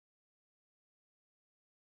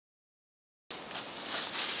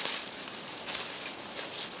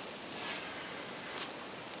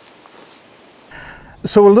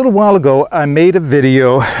So a little while ago, I made a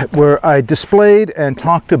video where I displayed and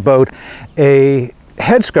talked about a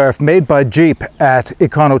headscarf made by Jeep at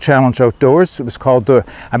Econo Challenge Outdoors. It was called the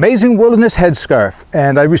Amazing Wilderness Headscarf,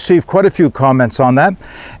 and I received quite a few comments on that,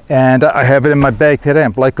 and I have it in my bag today.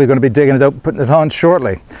 I'm likely going to be digging it out and putting it on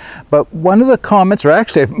shortly. But one of the comments, or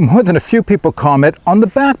actually more than a few people, comment on the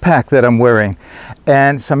backpack that I'm wearing,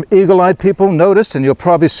 and some eagle-eyed people noticed, and you'll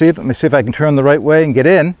probably see it. Let me see if I can turn the right way and get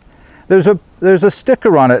in. There's a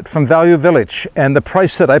sticker on it from Value Village and the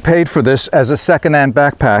price that I paid for this as a second-hand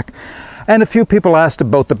backpack. And a few people asked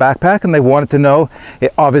about the backpack, and they wanted to know,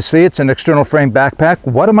 obviously it's an external frame backpack.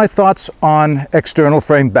 What are my thoughts on external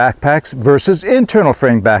frame backpacks versus internal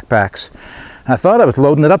frame backpacks? I thought I was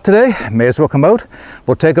loading it up today, may as well come out.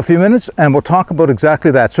 We'll take a few minutes and we'll talk about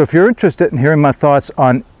exactly that. So if you're interested in hearing my thoughts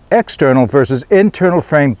on external versus internal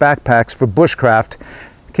frame backpacks for bushcraft,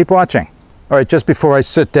 keep watching. All right, just before I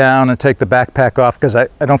sit down and take the backpack off, because I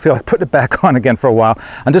don't feel like putting it back on again for a while,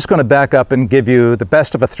 I'm just going to back up and give you the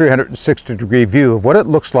best of a 360-degree view of what it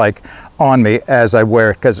looks like on me as I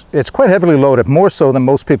wear it, because it's quite heavily loaded, more so than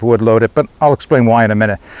most people would load it, but I'll explain why in a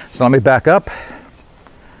minute. So let me back up,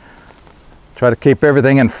 try to keep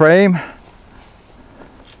everything in frame.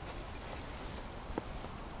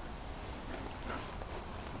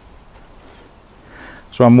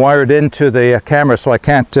 So I'm wired into the camera, so I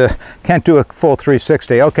can't do a full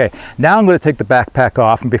 360. Okay, now I'm going to take the backpack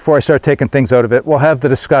off, and before I start taking things out of it, we'll have the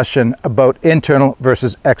discussion about internal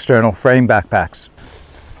versus external frame backpacks.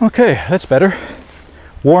 Okay, that's better.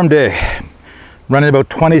 Warm day, running about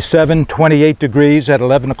 27, 28 degrees at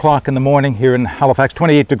 11 o'clock in the morning here in Halifax,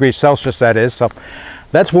 28 degrees Celsius that is. So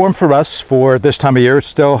that's warm for us for this time of year. It's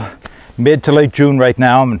still mid to late June right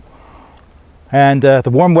now. And the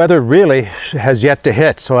warm weather really has yet to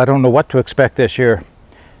hit, so I don't know what to expect this year.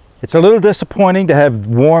 It's a little disappointing to have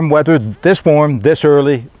warm weather this warm, this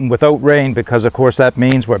early, without rain, because of course that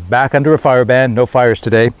means we're back under a fire ban, no fires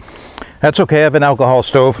today. That's okay, I have an alcohol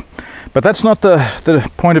stove, but that's not the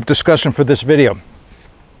point of discussion for this video.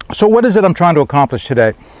 So what is it I'm trying to accomplish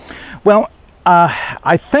today? Well,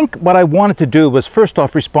 I think what I wanted to do was first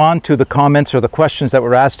off respond to the comments or the questions that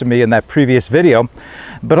were asked of me in that previous video,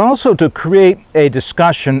 but also to create a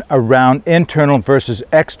discussion around internal versus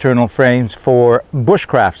external frames for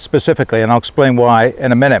bushcraft specifically, and I'll explain why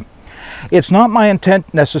in a minute. It's not my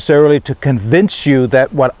intent necessarily to convince you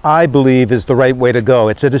that what I believe is the right way to go.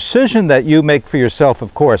 It's a decision that you make for yourself,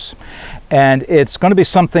 of course, and it's going to be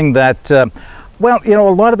something that well, you know, a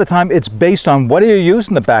lot of the time it's based on what are you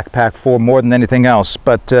using the backpack for more than anything else.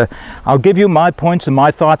 But I'll give you my points and my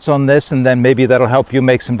thoughts on this, and then maybe that'll help you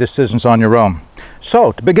make some decisions on your own.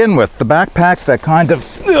 So, to begin with, the backpack that kind of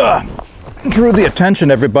drew the attention,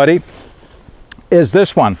 everybody, is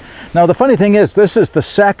this one. Now, the funny thing is, this is the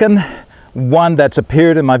second one that's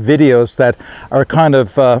appeared in my videos that are kind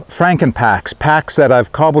of Franken packs that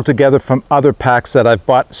I've cobbled together from other packs that I've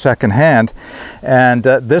bought secondhand, and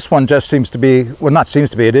this one just seems to be, well, not seems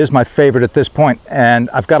to be, it is my favorite at this point, and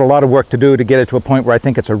I've got a lot of work to do to get it to a point where I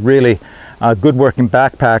think it's a really good working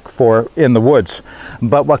backpack for in the woods.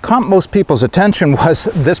 But what caught most people's attention was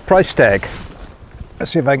this price tag.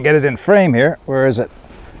 Let's see if I can get it in frame here. Where is it?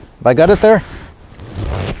 Have I got it there?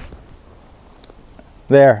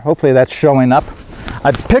 There, hopefully that's showing up.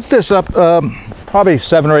 I picked this up probably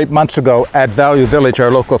 7 or 8 months ago at Value Village,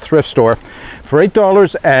 our local thrift store, for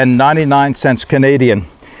 $8.99 Canadian.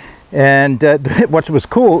 And what was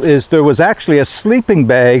cool is there was actually a sleeping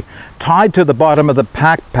bag tied to the bottom of the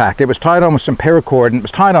backpack. It was tied on with some paracord, and it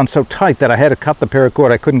was tied on so tight that I had to cut the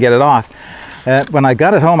paracord. I couldn't get it off. When I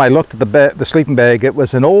got it home, I looked at the sleeping bag. It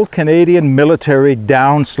was an old Canadian military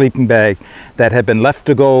down sleeping bag that had been left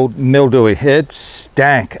to go mildewy. It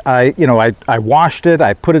stank. I washed it.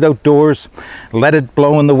 I put it outdoors, let it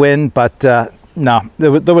blow in the wind, but no,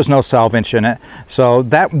 there was no salvage in it. So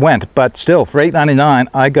that went, but still, for $8.99,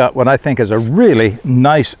 I got what I think is a really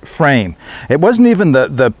nice frame. It wasn't even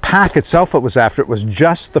the pack itself that was after, it was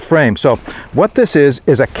just the frame. So what this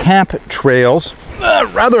is a Camp Trails,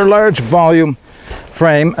 rather large volume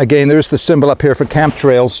frame. Again, there's the symbol up here for Camp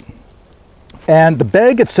Trails. And the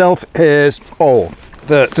bag itself is old,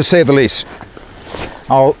 to say the least.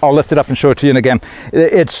 I'll lift it up and show it to you again.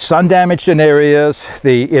 It's sun damaged in areas,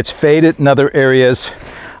 it's faded in other areas.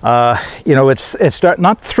 You know, it's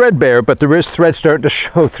not threadbare, but there is thread starting to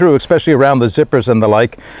show through, especially around the zippers and the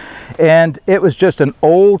like. And it was just an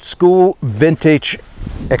old school vintage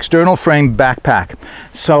external frame backpack.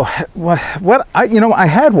 So I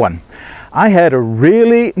had one. I had a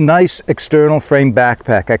really nice external frame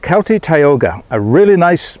backpack, a Kelty Tioga, a really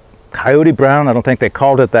nice coyote brown. I don't think they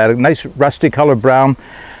called it that. A nice rusty colored brown.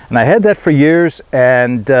 And I had that for years,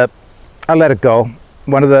 and I let it go.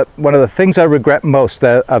 One of the things I regret most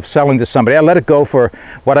of selling to somebody, I let it go for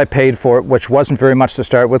what I paid for it, which wasn't very much to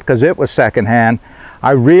start with because it was secondhand.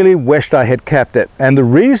 I really wished I had kept it. And the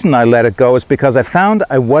reason I let it go is because I found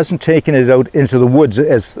I wasn't taking it out into the woods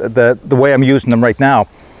as the way I'm using them right now.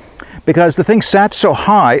 Because the thing sat so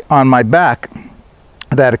high on my back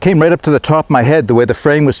that it came right up to the top of my head, the way the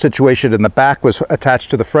frame was situated and the back was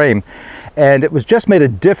attached to the frame. And it was just made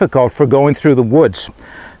it difficult for going through the woods.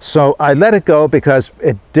 So I let it go because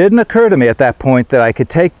it didn't occur to me at that point that I could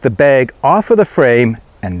take the bag off of the frame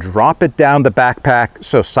and drop it down the backpack,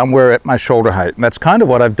 so somewhere at my shoulder height. And that's kind of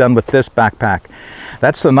what I've done with this backpack.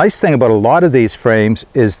 That's the nice thing about a lot of these frames,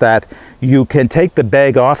 is that you can take the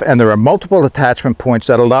bag off and there are multiple attachment points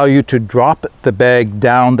that allow you to drop the bag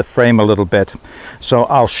down the frame a little bit. So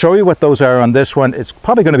I'll show you what those are on this one. It's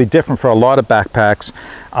probably going to be different for a lot of backpacks.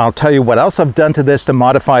 I'll tell you what else I've done to this to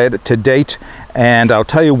modify it to date, and I'll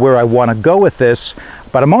tell you where I want to go with this.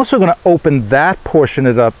 But I'm also going to open that portion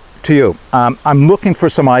of it up to you. I'm looking for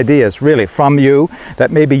some ideas really from you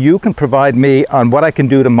that maybe you can provide me on what I can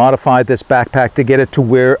do to modify this backpack to get it to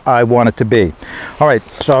where I want it to be. All right,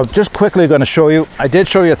 so I'm just quickly going to show you. I did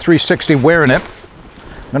show you a 360 wearing it.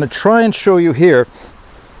 I'm going to try and show you here.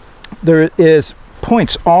 There is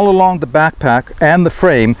points all along the backpack and the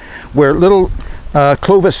frame where little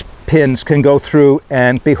clovis pins can go through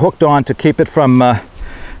and be hooked on to keep it from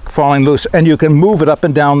falling loose, and you can move it up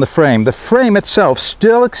and down the frame. The frame itself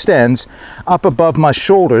still extends up above my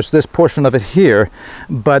shoulders, this portion of it here,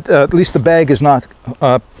 but at least the bag is not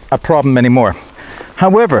a problem anymore.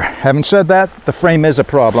 However, having said that, the frame is a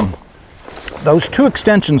problem. Those two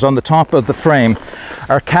extensions on the top of the frame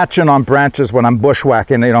are catching on branches when I'm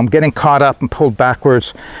bushwhacking. You know, I'm getting caught up and pulled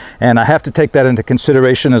backwards, and I have to take that into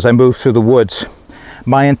consideration as I move through the woods.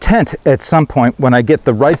 My intent at some point when I get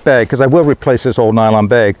the right bag, because I will replace this old nylon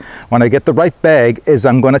bag, when I get the right bag, is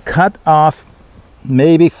I'm going to cut off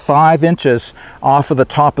maybe 5 inches off of the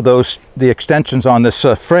top of the extensions on this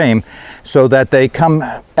frame, so that they come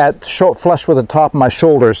at flush with the top of my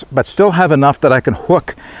shoulders, but still have enough that I can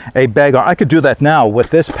hook a bag on. I could do that now with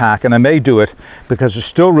this pack, and I may do it because there's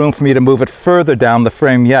still room for me to move it further down the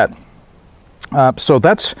frame yet. So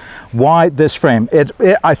that's why this frame.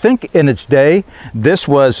 I think in its day, this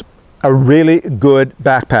was a really good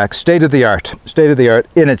backpack, state of the art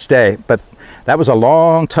in its day. But that was a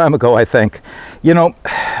long time ago, I think. You know,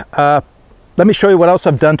 let me show you what else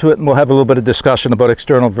I've done to it, and we'll have a little bit of discussion about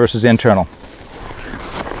external versus internal.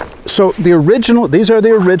 So these are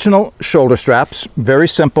the original shoulder straps, very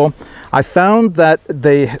simple. I found that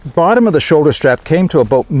the bottom of the shoulder strap came to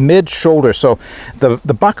about mid-shoulder, so the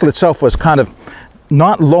buckle itself was kind of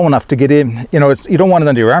not low enough to get in. You know, you don't want it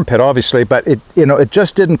under your armpit, obviously, but it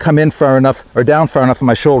just didn't come in far enough or down far enough on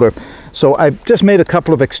my shoulder. So I just made a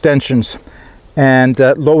couple of extensions and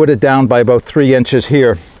lowered it down by about 3 inches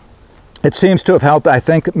here. It seems to have helped. I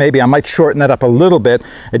think maybe I might shorten that up a little bit.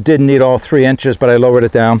 It didn't need all 3 inches, but I lowered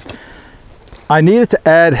it down. I needed to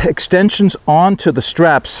add extensions onto the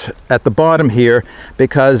straps at the bottom here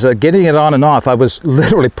because getting it on and off, I was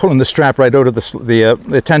literally pulling the strap right out of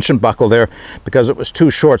the tension buckle there because it was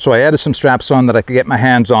too short. So I added some straps on that I could get my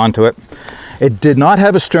hands onto it. It did not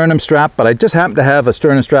have a sternum strap, but I just happened to have a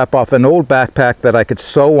sternum strap off an old backpack that I could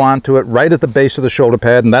sew onto it right at the base of the shoulder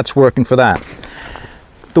pad, and that's working for that.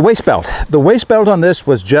 The waist belt. The waist belt on this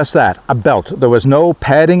was just that, a belt. There was no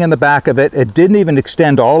padding in the back of it. It didn't even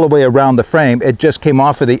extend all the way around the frame. It just came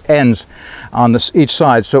off of the ends on each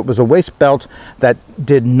side. So it was a waist belt that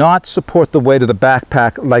did not support the weight of the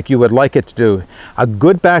backpack like you would like it to do. A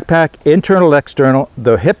good backpack, internal, external,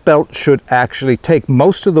 the hip belt should actually take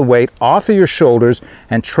most of the weight off of your shoulders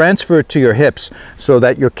and transfer it to your hips so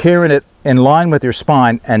that you're carrying it in line with your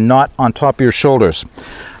spine and not on top of your shoulders.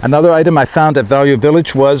 Another item I found at Value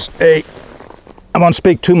Village was I won't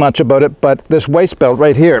speak too much about it, but this waist belt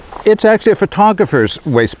right here. It's actually a photographer's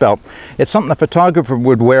waist belt. It's something a photographer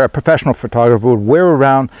would wear, a professional photographer would wear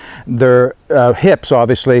around their hips,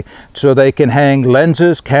 obviously, so they can hang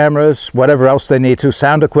lenses, cameras, whatever else they need to,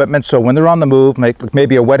 sound equipment. So when they're on the move,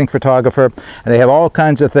 maybe a wedding photographer, and they have all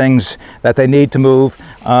kinds of things that they need to move,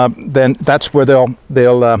 then that's where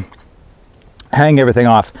they'll hang everything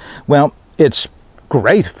off. Well, it's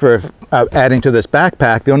great for adding to this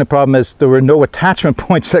backpack. The only problem is there were no attachment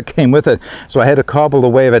points that came with it, so I had to cobble a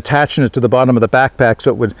way of attaching it to the bottom of the backpack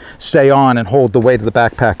so it would stay on and hold the weight of the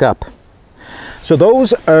backpack up. So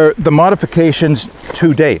those are the modifications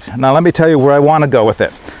to date. Now let me tell you where I want to go with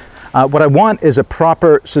it. What I want is a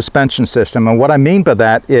proper suspension system, and what I mean by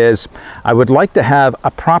that is I would like to have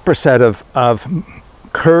a proper set of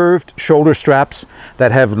curved shoulder straps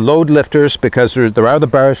that have load lifters, because there are the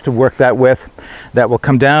bars to work that with, that will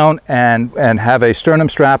come down and have a sternum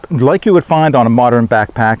strap like you would find on a modern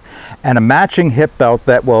backpack, and a matching hip belt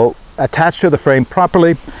that will attach to the frame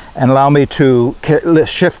properly and allow me to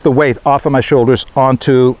shift the weight off of my shoulders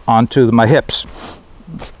onto my hips.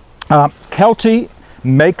 Kelty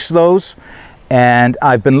makes those, and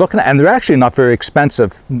I've been looking at, and they're actually not very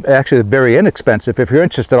expensive, actually very inexpensive. If you're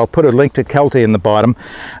interested, I'll put a link to Kelty in the bottom.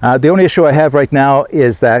 The only issue I have right now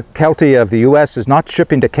is that Kelty of the US is not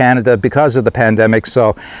shipping to Canada because of the pandemic,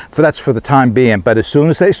 so that's for the time being. But as soon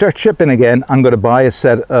as they start shipping again, I'm going to buy a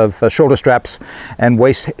set of shoulder straps and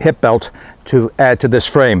waist hip belt to add to this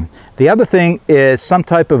frame. The other thing is some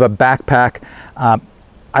type of a backpack.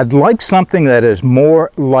 I'd like something that is more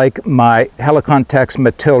like my Helicon Tex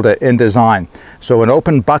Matilda in design. So an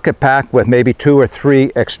open bucket pack with maybe 2 or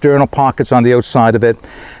 3 external pockets on the outside of it.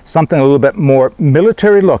 Something a little bit more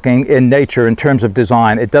military looking in nature in terms of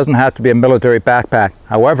design. It doesn't have to be a military backpack.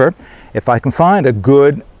 However, if I can find a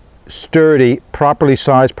good, sturdy, properly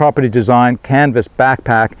sized, properly designed canvas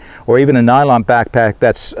backpack, or even a nylon backpack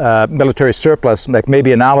that's military surplus, like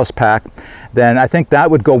maybe an Alice pack, then I think that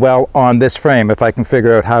would go well on this frame if I can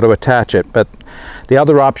figure out how to attach it. But the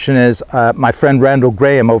other option is my friend Randall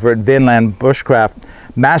Graham over at Vinland Bushcraft,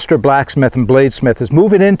 master blacksmith and bladesmith, is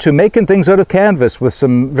moving into making things out of canvas with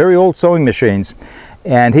some very old sewing machines.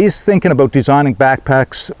 And he's thinking about designing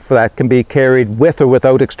backpacks that can be carried with or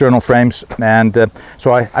without external frames. And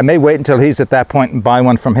so I may wait until he's at that point and buy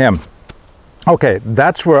one from him. Okay,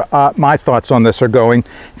 that's where my thoughts on this are going.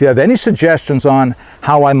 If you have any suggestions on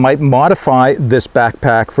how I might modify this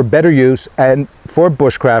backpack for better use and for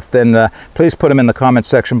bushcraft, then please put them in the comment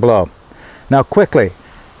section below. Now quickly,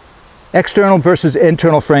 external versus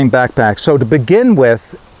internal frame backpacks. So to begin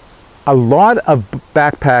with, a lot of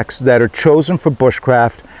backpacks that are chosen for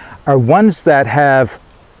bushcraft are ones that have,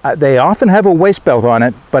 they often have a waist belt on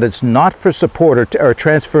it, but it's not for support or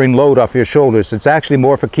transferring load off your shoulders. It's actually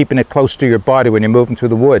more for keeping it close to your body when you're moving through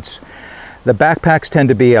the woods. The backpacks tend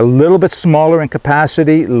to be a little bit smaller in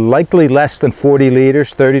capacity, likely less than 40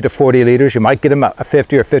 liters, 30 to 40 liters. You might get them a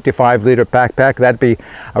 50 or 55 liter backpack. That'd be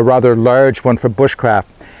a rather large one for bushcraft.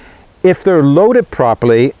 If they're loaded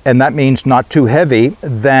properly, and that means not too heavy,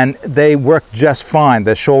 then they work just fine.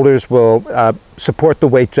 The shoulders will support the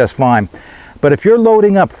weight just fine. But if you're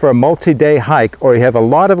loading up for a multi-day hike, or you have a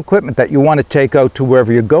lot of equipment that you want to take out to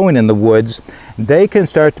wherever you're going in the woods, they can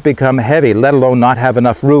start to become heavy, let alone not have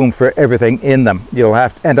enough room for everything in them. You'll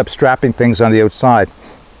have to end up strapping things on the outside.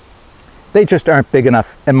 They just aren't big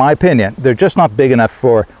enough, in my opinion. They're just not big enough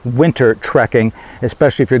for winter trekking,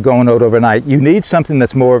 especially if you're going out overnight. You need something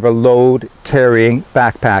that's more of a load-carrying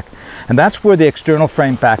backpack. And that's where the external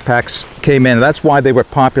frame backpacks came in. That's why they were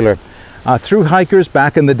popular. Through hikers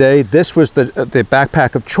back in the day, this was the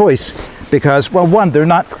backpack of choice because, well, one, they're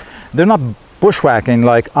not bushwhacking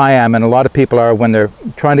like I am and a lot of people are when they're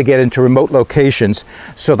trying to get into remote locations.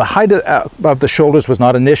 So the height of the shoulders was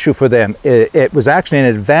not an issue for them. It was actually an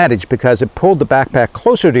advantage because it pulled the backpack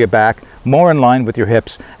closer to your back, more in line with your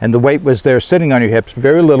hips, and the weight was there sitting on your hips,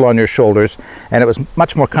 very little on your shoulders, and it was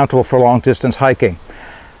much more comfortable for long distance hiking.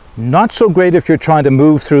 Not so great if you're trying to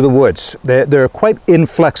move through the woods. They're quite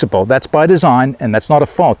inflexible. That's by design, and that's not a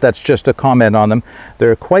fault, that's just a comment on them.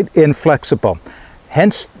 They're quite inflexible.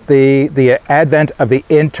 Hence the advent of the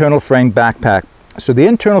internal frame backpack. So the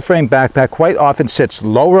internal frame backpack quite often sits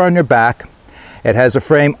lower on your back. It has a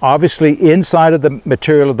frame obviously inside of the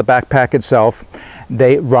material of the backpack itself.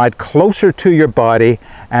 They ride closer to your body,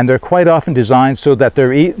 and they're quite often designed so that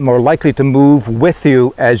they're more likely to move with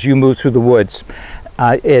you as you move through the woods.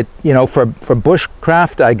 For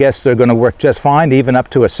bushcraft, I guess they're going to work just fine, even up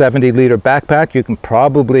to a 70-liter backpack. You can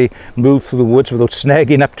probably move through the woods without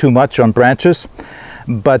snagging up too much on branches.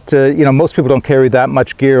 But, most people don't carry that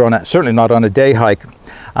much gear on it, certainly not on a day hike.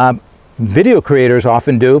 Video creators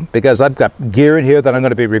often do, because I've got gear in here that I'm going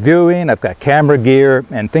to be reviewing. I've got camera gear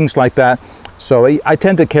and things like that. So I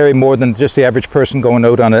tend to carry more than just the average person going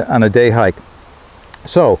out on a day hike.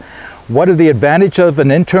 So what are the advantages of an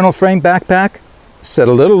internal frame backpack? Sit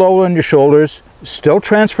a little lower on your shoulders, still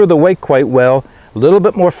transfer the weight quite well, a little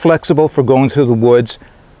bit more flexible for going through the woods,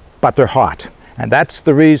 but they're hot. And that's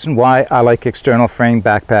the reason why I like external frame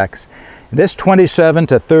backpacks. In this 27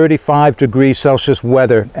 to 35 degrees Celsius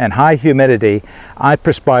weather and high humidity, I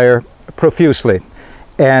perspire profusely.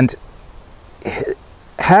 And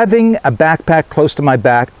having a backpack close to my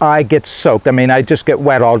back, I get soaked. I mean, I just get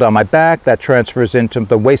wet all down my back. That transfers into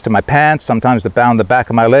the waist of my pants, sometimes down the back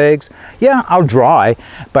of my legs. Yeah, I'll dry,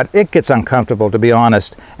 but it gets uncomfortable, to be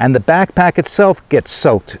honest. And the backpack itself gets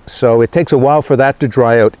soaked, so it takes a while for that to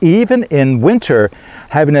dry out. Even in winter,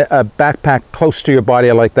 having a backpack close to your body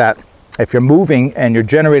like that, if you're moving and you're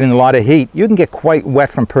generating a lot of heat, you can get quite wet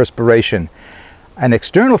from perspiration. An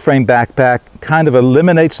external frame backpack kind of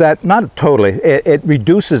eliminates that, not totally, it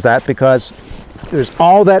reduces that because there's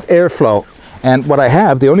all that airflow. And what I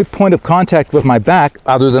have, the only point of contact with my back,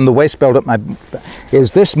 other than the waist belt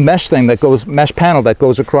is this mesh thing that goes, mesh panel that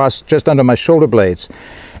goes across just under my shoulder blades.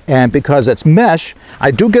 And because it's mesh,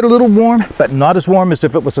 I do get a little warm, but not as warm as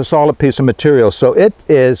if it was a solid piece of material. So it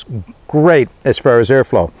is great as far as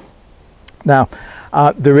airflow. Now,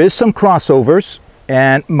 there is some crossovers,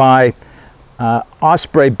 and my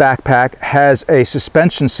Osprey backpack has a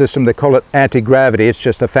suspension system. They call it anti-gravity. It's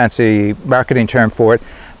just a fancy marketing term for it.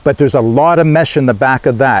 But there's a lot of mesh in the back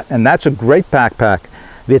of that, and that's a great backpack.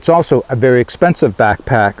 It's also a very expensive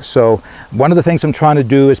backpack. So one of the things I'm trying to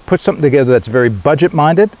do is put something together that's very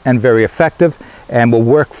budget-minded and very effective and will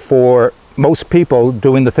work for most people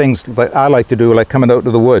doing the things that I like to do, like coming out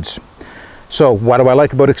to the woods. So what do I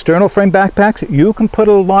like about external frame backpacks? You can put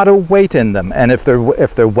a lot of weight in them, and if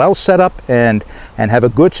they're well set up and have a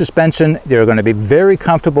good suspension, they're going to be very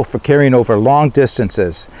comfortable for carrying over long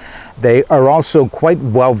distances. They are also quite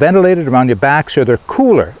well ventilated around your back, so they're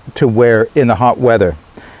cooler to wear in the hot weather.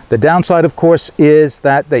 The downside, of course, is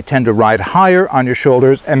that they tend to ride higher on your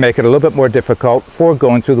shoulders and make it a little bit more difficult for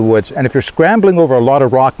going through the woods. And if you're scrambling over a lot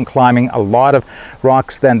of rock and climbing a lot of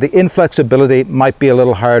rocks, then the inflexibility might be a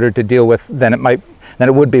little harder to deal with than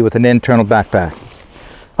it would be with an internal backpack.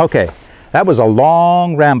 Okay, that was a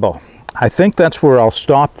long ramble. I think that's where I'll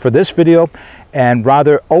stop for this video and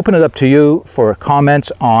rather open it up to you for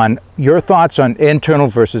comments on your thoughts on internal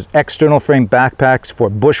versus external frame backpacks for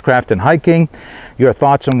bushcraft and hiking, your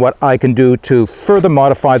thoughts on what I can do to further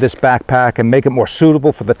modify this backpack and make it more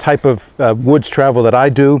suitable for the type of woods travel that I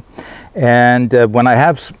do. And when I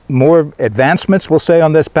have more advancements, we'll say,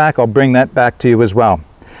 on this pack, I'll bring that back to you as well.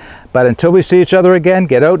 But until we see each other again,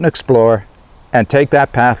 get out and explore and take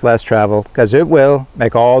that path less traveled, because it will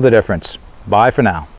make all the difference. Bye for now.